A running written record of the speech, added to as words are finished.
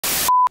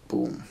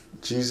Boom.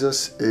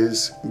 Jesus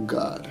is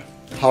God.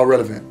 How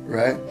relevant,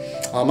 right?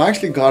 I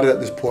actually got it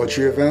at this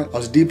poetry event. I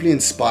was deeply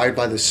inspired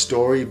by the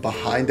story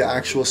behind the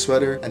actual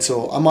sweater. And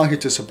so I'm out here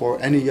to support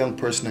any young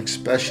person,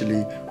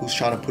 especially who's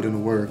trying to put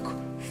in work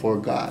for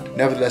God.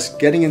 Nevertheless,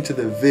 getting into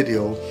the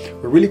video,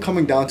 we're really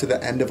coming down to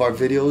the end of our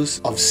videos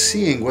of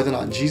seeing whether or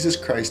not Jesus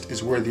Christ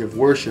is worthy of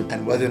worship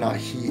and whether or not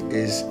he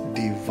is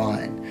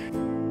divine.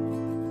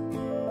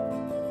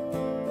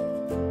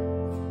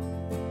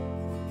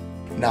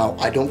 Now,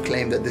 I don't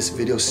claim that this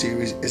video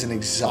series is an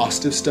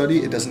exhaustive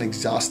study. It doesn't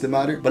exhaust the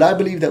matter. But I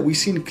believe that we've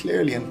seen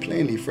clearly and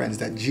plainly, friends,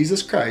 that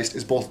Jesus Christ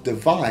is both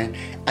divine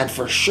and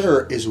for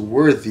sure is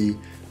worthy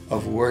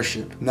of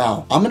worship.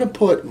 Now, I'm going to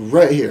put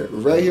right here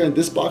in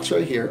this box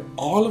right here,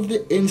 all of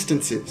the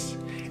instances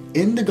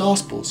in the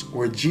Gospels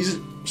where Jesus...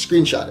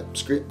 Screenshot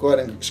it. Go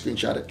ahead and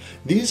screenshot it.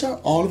 These are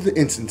all of the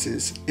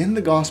instances in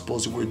the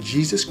Gospels where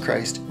Jesus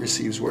Christ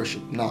receives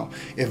worship. Now,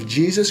 if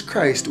Jesus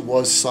Christ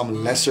was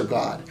some lesser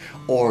God,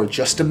 or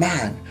just a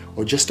man,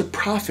 or just a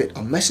prophet,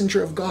 a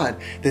messenger of God,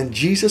 then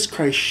Jesus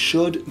Christ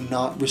should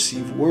not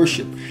receive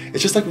worship.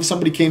 It's just like if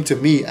somebody came to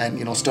me and,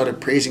 you know, started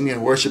praising me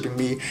and worshiping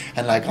me,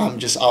 and like I'm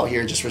just out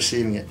here just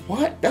receiving it.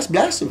 What? That's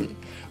blasphemy.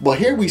 But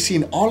here we see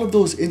in all of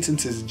those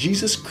instances,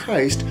 Jesus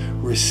Christ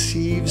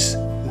receives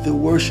the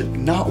worship.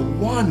 Not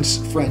once,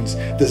 friends,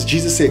 does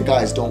Jesus say,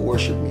 guys, don't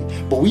worship me.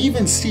 But we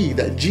even see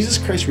that Jesus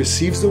Christ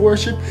receives the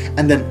worship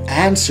and then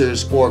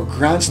answers or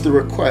grants the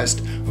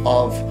request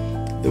of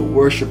the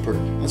worshiper.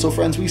 And so,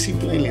 friends, we see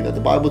plainly that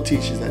the Bible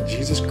teaches that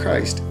Jesus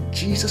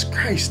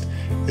Christ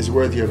is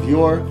worthy of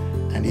your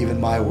and even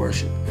my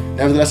worship.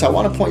 Nevertheless, I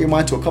want to point your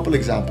mind to a couple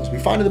examples. We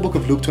find in the book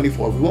of Luke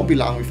 24, we won't be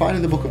long, we find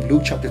in the book of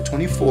Luke chapter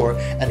 24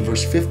 and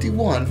verse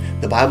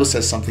 51, the Bible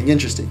says something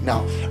interesting.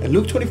 Now, in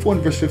Luke 24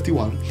 and verse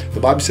 51, the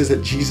Bible says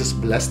that Jesus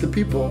blessed the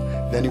people,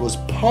 then he was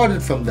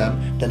parted from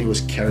them, then he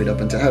was carried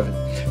up into heaven.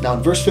 Now,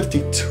 in verse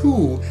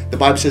 52, the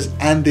Bible says,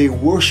 and they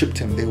worshipped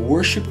him, they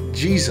worshipped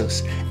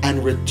Jesus,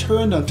 and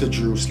returned unto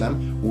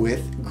Jerusalem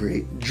with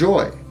great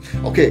joy.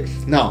 Okay,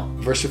 now,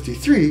 verse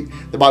 53,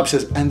 the Bible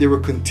says, and they were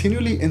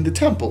continually in the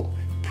temple,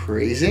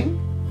 praising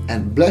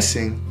and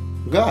blessing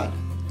God.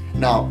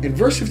 Now, in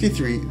verse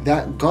 53,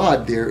 that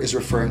God there is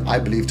referring, I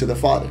believe, to the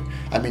Father.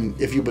 I mean,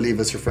 if you believe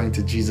it's referring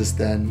to Jesus,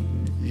 then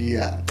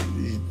yeah.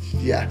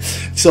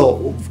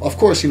 So, of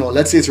course, you know,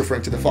 let's say it's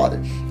referring to the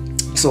Father.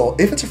 So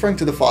if it's referring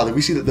to the Father,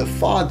 we see that the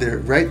Father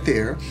right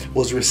there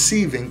was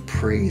receiving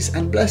praise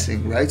and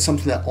blessing, right?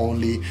 Something that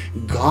only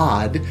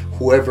God,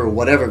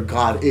 whatever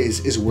God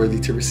is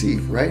worthy to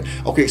receive, right?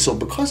 Okay, so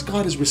because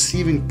God is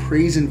receiving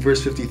praise in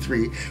verse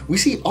 53, we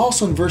see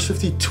also in verse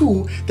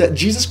 52 that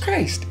Jesus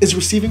Christ is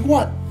receiving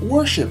what?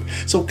 Worship.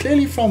 So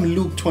clearly from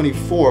Luke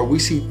 24, we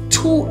see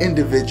two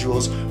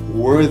individuals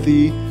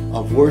worthy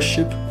of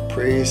worship,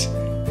 praise,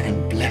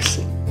 and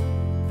blessing.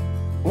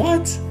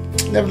 What?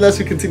 Nevertheless,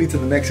 we continue to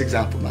the next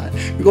example, man.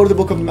 We go to the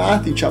book of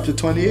Matthew, chapter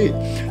 28.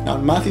 Now,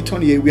 in Matthew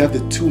 28, we have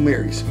the two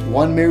Marys.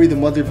 One Mary, the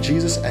mother of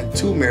Jesus, and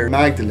two Mary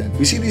Magdalene.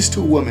 We see these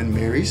two women,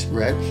 Marys,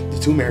 right? The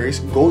two Marys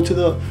go to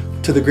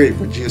the grave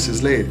where Jesus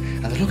is laid.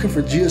 And they're looking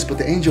for Jesus, but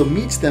the angel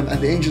meets them, and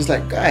the angel's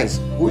like, guys,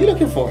 who are you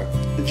looking for?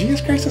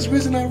 Jesus Christ has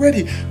risen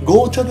already.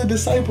 Go tell the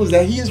disciples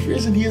that he is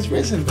risen, he is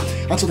risen.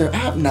 And so they're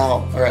amped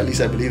now, or at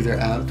least I believe they're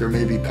amped, or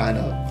maybe kind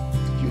of,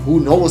 who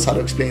knows how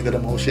to explain that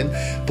emotion,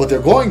 but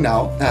they're going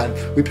now.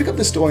 And we pick up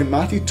the story in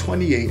Matthew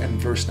 28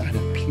 and verse 9.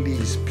 And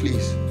please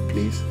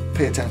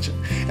pay attention.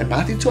 In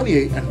Matthew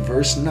 28 and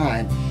verse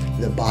 9,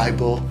 the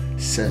Bible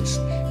says,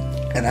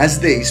 and as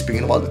they,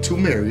 speaking about the two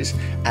Marys,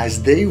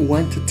 as they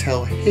went to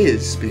tell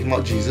his, speaking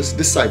about Jesus'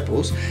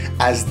 disciples,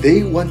 as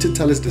they went to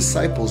tell his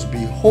disciples,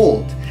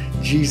 behold,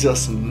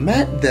 Jesus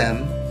met them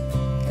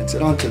and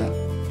said unto them,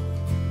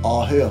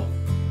 all hail.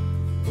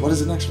 What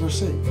does the next verse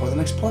say? Or the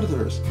next part of the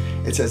verse?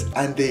 It says,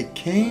 and they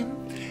came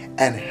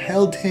and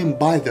held him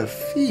by the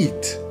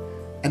feet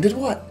and did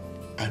what?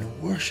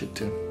 And worshipped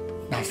him.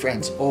 Now,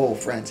 friends,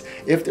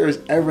 if there is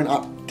ever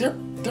they're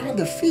on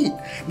their feet.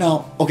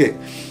 Now, okay,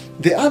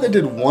 they either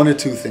did one or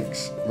two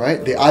things,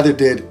 right? They either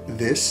did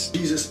this,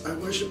 Jesus, I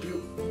worship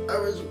you, I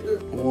worship you,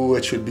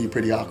 which would be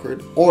pretty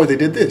awkward, or they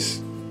did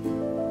this.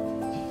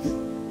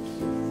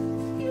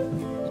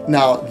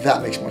 Now,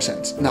 that makes more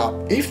sense.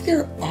 Now, if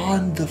they're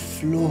on the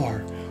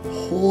floor,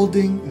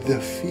 holding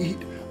the feet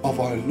of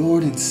our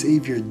Lord and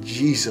Savior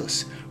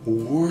Jesus,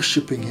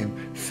 worshiping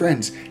him,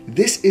 friends,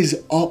 this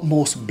is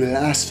utmost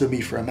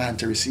blasphemy for a man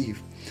to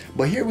receive.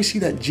 But here we see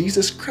that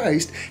Jesus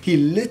Christ, he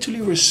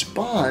literally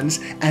responds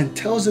and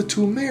tells the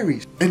two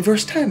Marys. In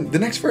verse 10, the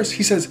next verse,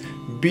 he says,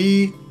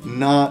 be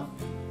not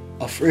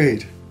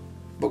afraid,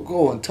 but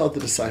go and tell the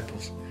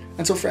disciples.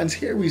 And so, friends,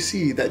 here we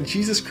see that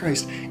Jesus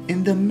Christ,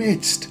 in the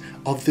midst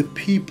of the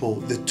people,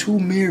 the two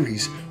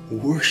Marys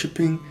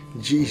worshiping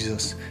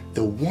Jesus,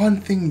 the one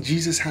thing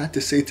Jesus had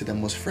to say to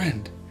them was,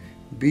 friend,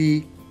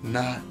 be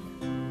not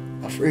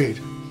afraid.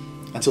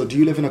 And so, do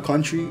you live in a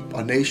country,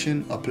 a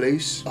nation, a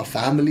place, a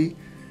family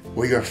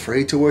where you're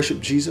afraid to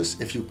worship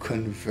Jesus? If you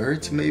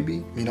convert,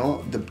 maybe, you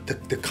know,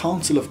 the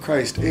counsel of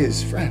Christ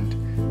is, friend,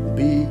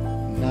 be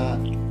not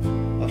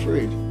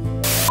afraid.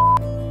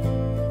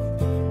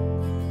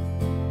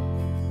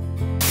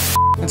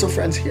 And so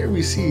friends, here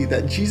we see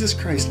that Jesus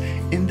Christ,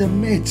 in the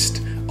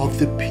midst of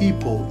the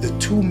people, the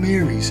two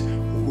Marys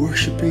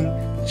worshiping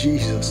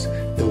Jesus,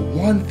 the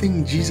one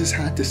thing Jesus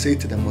had to say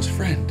to them was,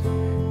 friend,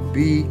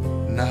 be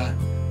not